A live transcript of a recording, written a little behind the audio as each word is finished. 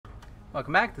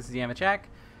Welcome back. This is Yamajac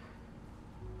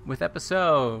with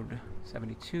episode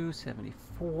 72,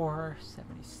 74,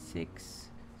 76,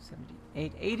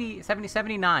 78, 80, 70,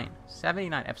 79.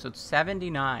 79. Episode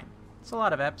 79. It's a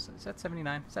lot of episodes. Is that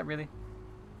 79? Is that really?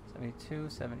 72,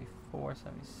 74,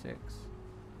 76.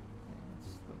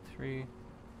 Let's go 3.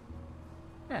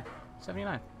 Yeah,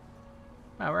 79.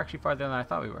 Wow, we're actually farther than I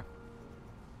thought we were.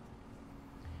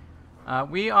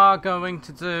 We are going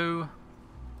to do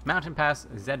Mountain Pass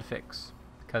Z-Fix,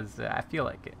 because I feel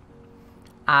like it.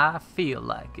 I feel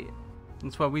like it.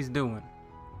 That's what we's doing.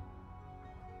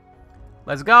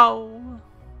 Let's go!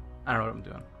 I don't know what I'm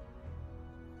doing.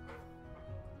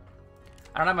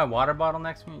 I don't have my water bottle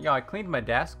next to me. Yo, I cleaned my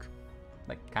desk.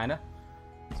 Like, kinda.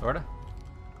 Sorta.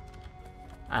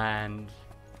 And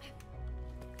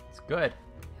it's good,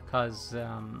 because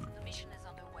I'm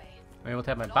able to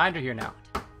have my binder here now.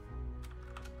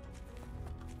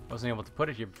 Wasn't able to put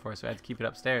it here before, so I had to keep it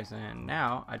upstairs, and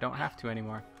now I don't have to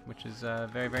anymore, which is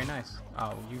very, very nice.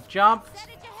 Oh, you jumped!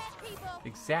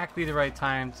 Exactly the right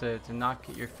time to not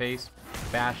get your face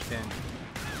bashed in.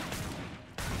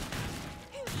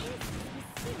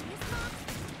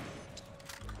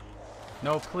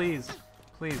 No, please.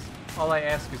 Please. All I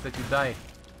ask is that you die.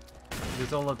 It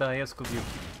is all that I ask of you.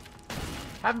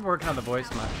 I haven't been working on the voice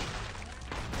much.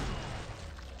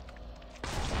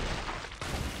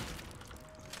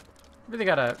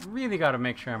 Really gotta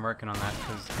make sure I'm working on that,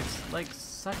 because it's like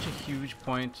such a huge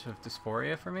point of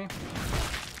dysphoria for me.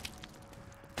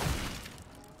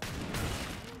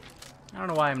 I don't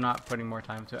know why I'm not putting more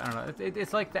time to it. I don't know.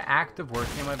 It's like the act of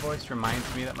working on my voice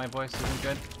reminds me that my voice isn't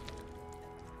good.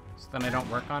 So then I don't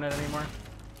work on it anymore.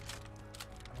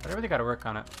 But I really gotta work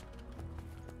on it.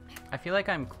 I feel like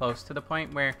I'm close to the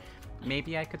point where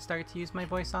maybe I could start to use my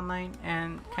voice online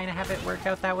and kind of have it work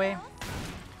out that way.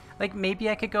 Like, maybe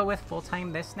I could go with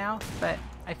full-time this now, but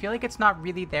I feel like it's not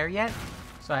really there yet.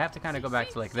 So I have to kind of go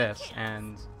back to like this,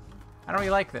 and I don't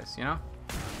really like this, you know?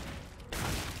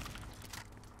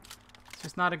 It's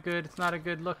just not a good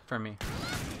look for me.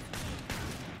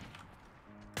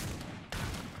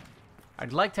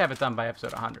 I'd like to have it done by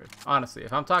episode 100. Honestly,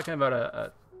 if I'm talking about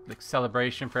a like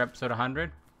celebration for episode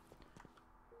 100,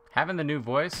 having the new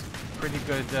voice, pretty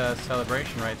good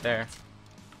celebration right there.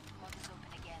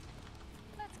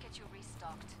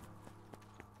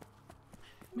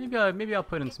 Maybe I'll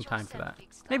put in some time for that.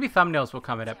 Maybe thumbnails will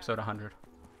come at episode 100.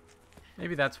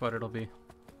 Maybe that's what it'll be.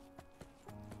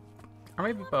 Or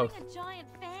maybe both.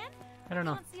 I don't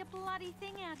know.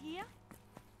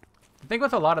 The thing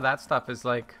with a lot of that stuff is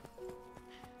like,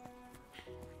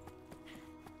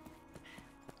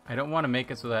 I don't want to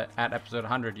make it so that at episode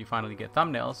 100 you finally get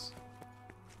thumbnails.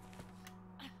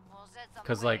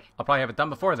 Because like, I'll probably have it done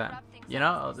before then. You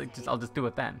know, I'll just do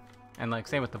it then. And like,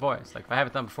 same with the voice. Like, if I have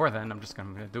it done before then, I'm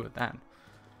gonna do it then.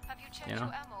 You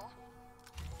know?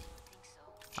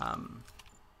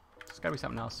 There's gotta be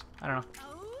something else. I don't know.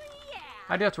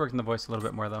 I do have to work on the voice a little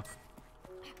bit more though,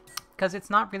 because it's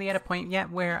not really at a point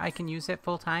yet where I can use it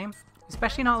full time.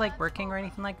 Especially not like working or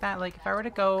anything like that. Like, if I were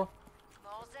to go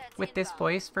with this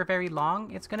voice for very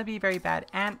long, it's gonna be very bad.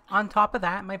 And on top of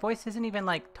that, my voice isn't even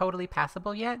like totally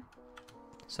passable yet.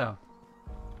 So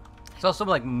it's also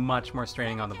like much more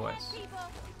straining on the voice.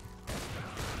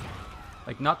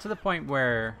 Like, not to the point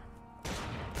where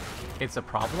it's a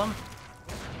problem,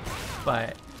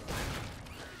 but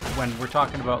when we're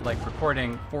talking about like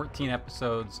recording 14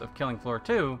 episodes of Killing Floor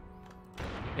 2,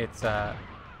 it's it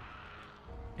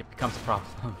becomes a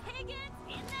problem.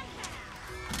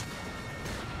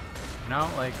 You know,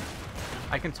 like,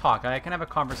 I can talk, I can have a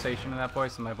conversation in that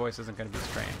voice, and my voice isn't going to be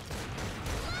strained.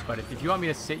 But if you want me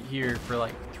to sit here for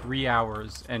like 3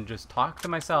 hours and just talk to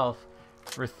myself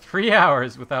for 3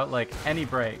 hours without like any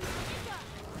break,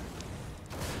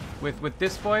 with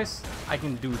this voice, I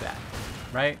can do that,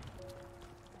 right?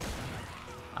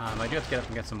 I do have to get up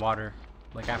and get some water,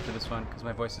 like after this one, because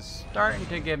my voice is starting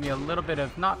to give me a little bit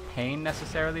of, not pain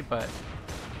necessarily, but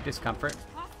discomfort.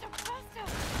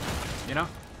 You know?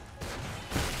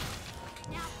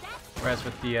 Whereas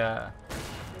with the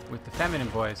feminine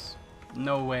voice,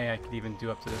 no way I could even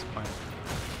do up to this point.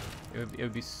 It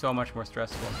would be so much more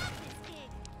stressful.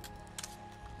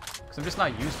 Because I'm just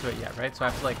not used to it yet, right? So I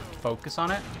have to like focus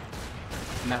on it.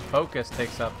 And that focus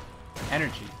takes up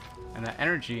energy. And that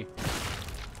energy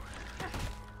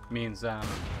means that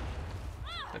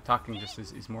talking just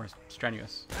is more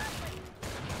strenuous.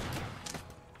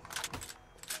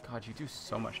 God, you do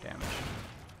so much damage.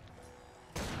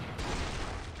 See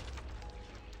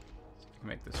if we can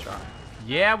make this shot.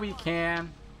 Yeah, we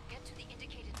can. Get to the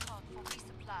indicated pod for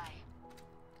resupply.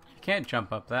 You can't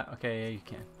jump up that. Okay, yeah, you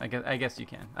can. I guess you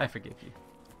can. I forgive you.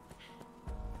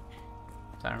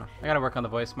 So I don't know. I gotta work on the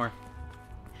voice more.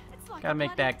 Gotta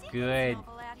make that good.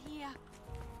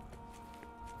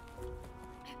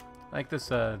 I like this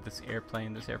this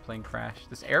airplane crash.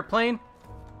 This airplane?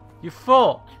 You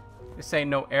fool! This ain't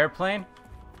no airplane.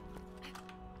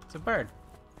 It's a bird.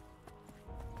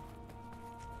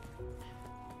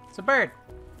 It's a bird.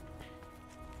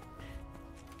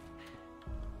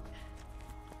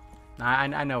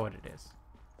 I know what it is.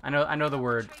 I know the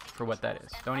word for what that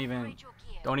is. Don't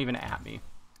even at me.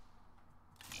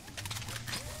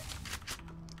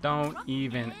 Don't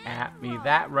even at me.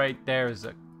 That right there is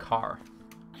a car.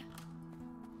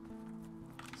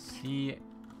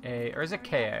 C-A, or is it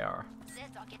K-A-R?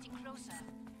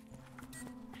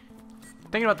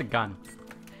 Thinking about the gun.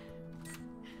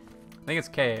 I think it's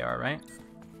K-A-R, right?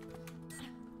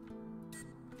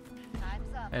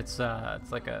 It's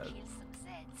like a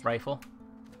rifle,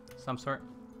 some sort.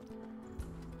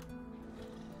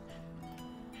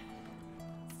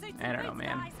 I don't know,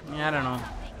 man. Yeah, I don't know.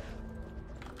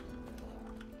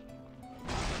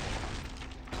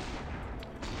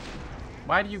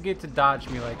 Why do you get to dodge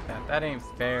me like that? That ain't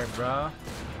fair, bro.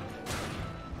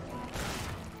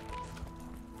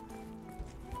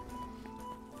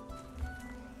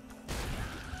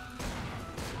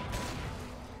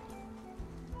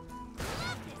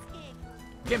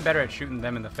 I'm getting better at shooting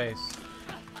them in the face.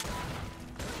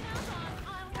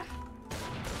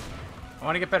 I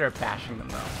want to get better at bashing them,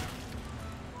 though.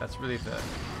 That's really the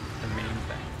main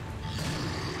thing.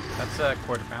 That's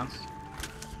quarter pounds.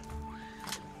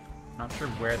 Not sure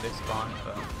where they spawned,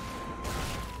 though.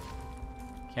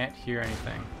 Can't hear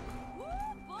anything.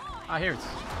 Ah, here's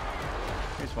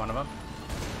one of them.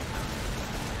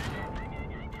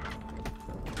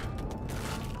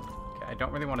 Okay, I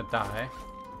don't really want to die.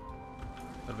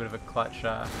 A little bit of a clutch.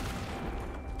 A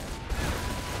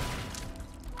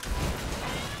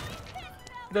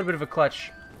little bit of a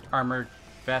clutch armor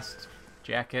vest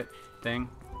jacket thing.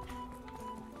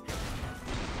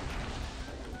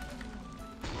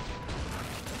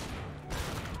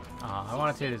 I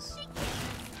want to do this.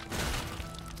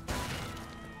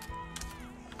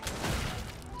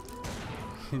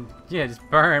 Yeah, just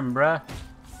burn, bruh.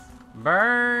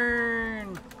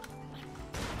 Burn!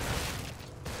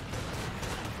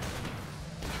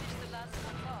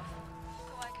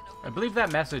 I believe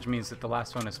that message means that the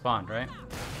last one is spawned, right?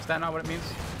 Is that not what it means?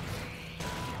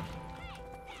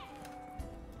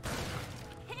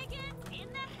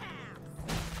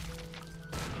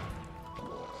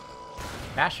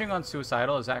 Bashing on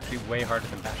Suicidal is actually way harder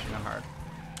than bashing on hard.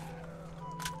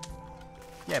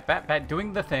 Yeah,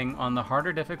 doing the thing on the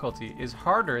harder difficulty is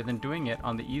harder than doing it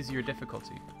on the easier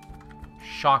difficulty.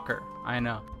 Shocker, I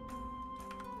know.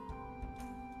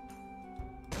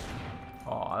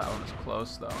 Oh, that one was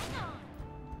close though.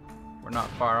 We're not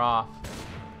far off.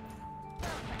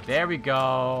 There we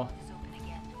go.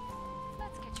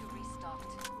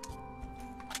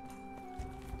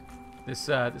 This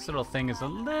little thing is a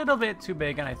little bit too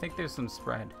big, and I think there's some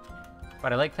spread.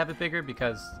 But I like to have it bigger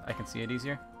because I can see it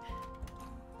easier.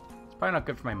 It's probably not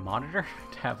good for my monitor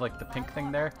to have like the pink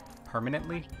thing there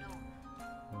permanently.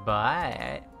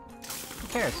 But who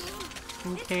cares?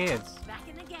 Who cares?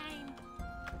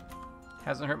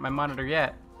 Hasn't hurt my monitor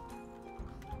yet.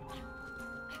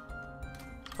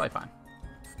 It's probably fine.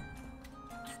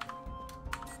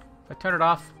 If I turn it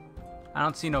off, I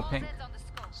don't see no pink,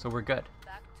 so we're good.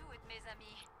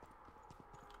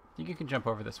 I think you can jump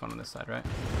over this one on this side, right?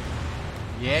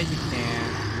 Yeah, you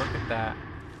can. Look at that.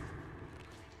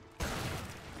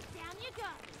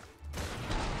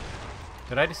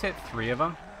 Did I just hit 3 of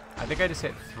them? I think I just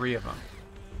hit 3 of them.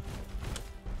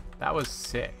 That was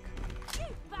sick.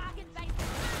 Okay,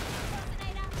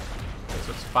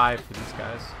 so it's 5 for these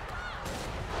guys.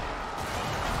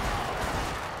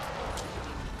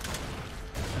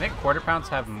 I think quarter pounds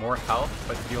have more health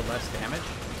but deal less damage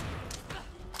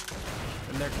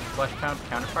than their flesh pound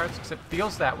counterparts, because it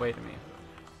feels that way to me.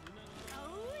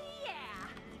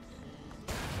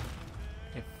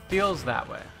 It feels that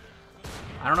way.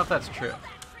 I don't know if that's true,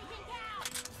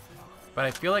 but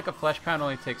I feel like a flesh pound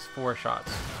only takes 4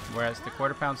 shots, whereas the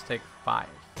quarter pounds take 5.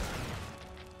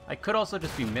 I could also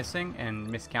just be missing and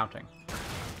miscounting.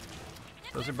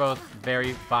 Those are both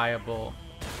very viable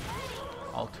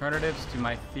alternatives to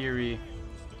my theory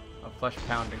of flesh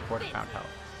pound and quarter pound health.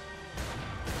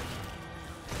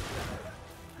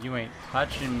 You ain't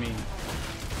touching me.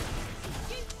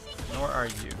 Nor are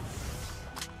you.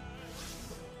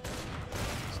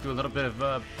 Let's do a little bit of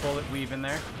bullet weave in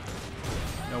there.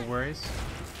 No worries.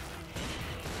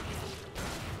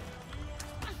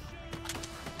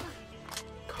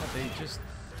 God,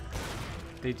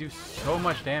 they do so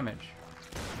much damage.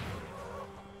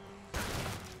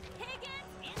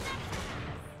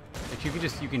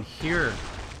 Like you can hear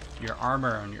your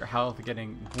armor and your health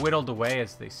getting whittled away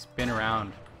as they spin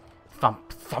around.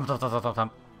 Thump, thump, thump, thump, thump,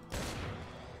 thump.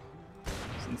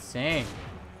 It's insane.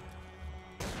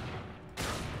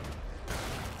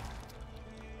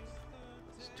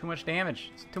 It's too much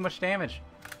damage. It's too much damage.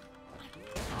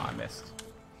 Oh, I missed.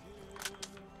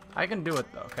 I can do it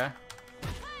though, okay?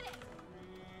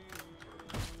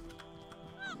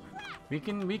 We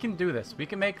can do this. We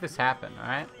can make this happen,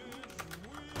 alright?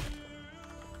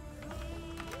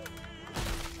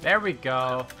 There we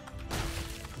go.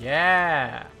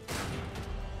 Yeah.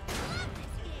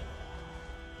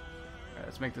 Alright,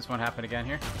 let's make this one happen again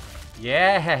here.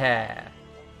 Yeah.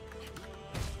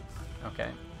 Okay.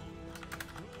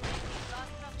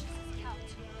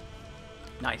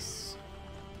 Nice.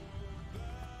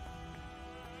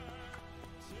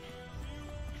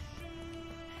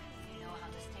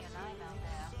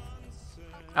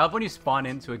 I love when you spawn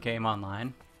into a game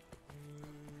online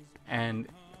and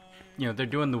you know they're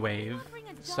doing the wave,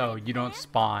 so you don't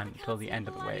spawn till the end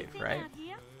of the wave, right?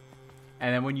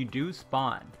 And then when you do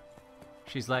spawn,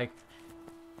 she's like,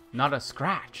 not a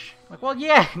scratch. I'm like, well,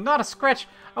 yeah, not a scratch.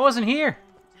 I wasn't here.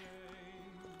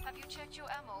 Have you checked your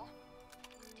ammo?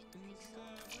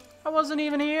 I wasn't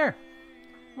even here.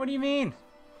 What do you mean?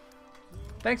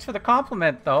 Thanks for the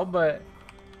compliment though, but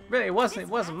really it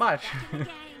wasn't much.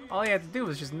 All you had to do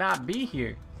was just not be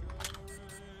here.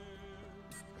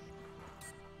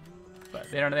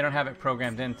 But they don't have it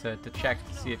programmed in to check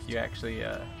to see if you actually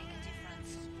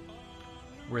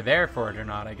were there for it or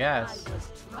not, I guess.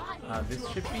 This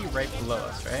should be right below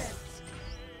us, right?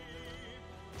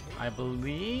 I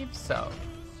believe so.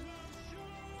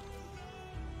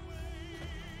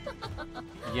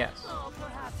 Yes. Oh,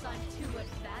 perhaps I'm too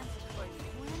advanced for you.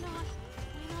 We're not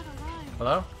alive.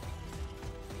 Hello?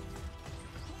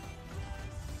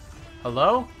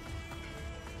 Hello?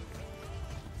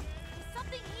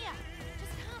 Something here.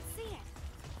 Just can't see it.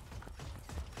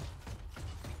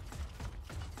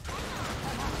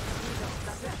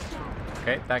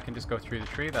 Okay, that can just go through the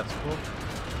tree. That's cool.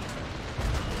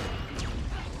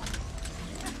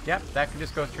 Yep, that can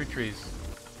just go through trees.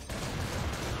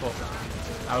 Cool.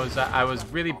 I was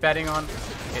really betting on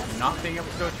it not being able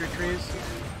to go through trees,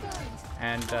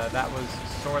 and that was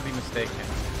sorely mistaken.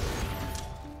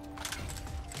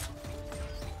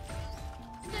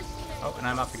 Oh, and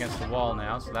I'm up against the wall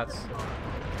now, so that's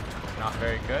not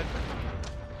very good.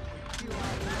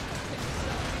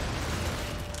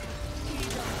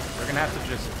 We're gonna have to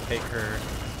just take her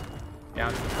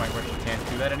down to the point where she can't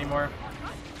do that anymore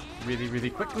really,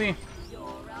 really quickly.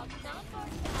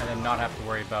 And then not have to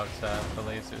worry about the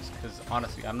lasers, because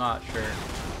honestly, I'm not sure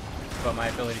about my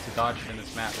ability to dodge in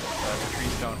this map. The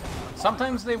trees don't.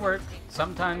 Sometimes they work,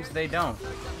 sometimes they don't.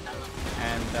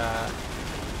 And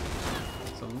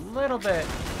it's a little bit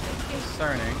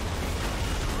concerning.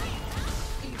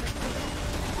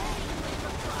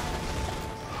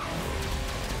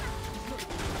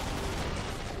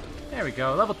 There we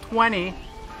go, level 20.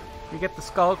 We get the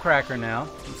skull cracker now.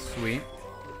 That's sweet.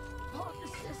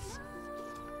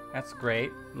 That's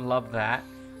great. Love that.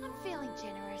 I'm feeling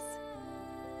generous.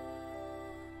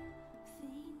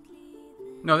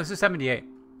 No, this is 78.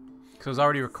 Because I was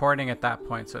already recording at that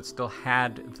point, so it still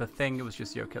had the thing. It was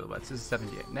just 0 kilobytes. This is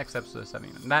 78. Next episode is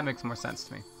 79. That makes more sense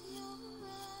to me.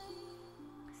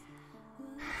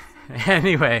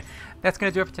 Anyway, that's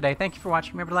going to do it for today. Thank you for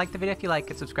watching. Remember to like the video if you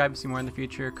like it, subscribe to see more in the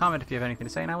future, comment if you have anything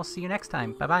to say, and I will see you next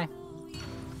time. Bye-bye.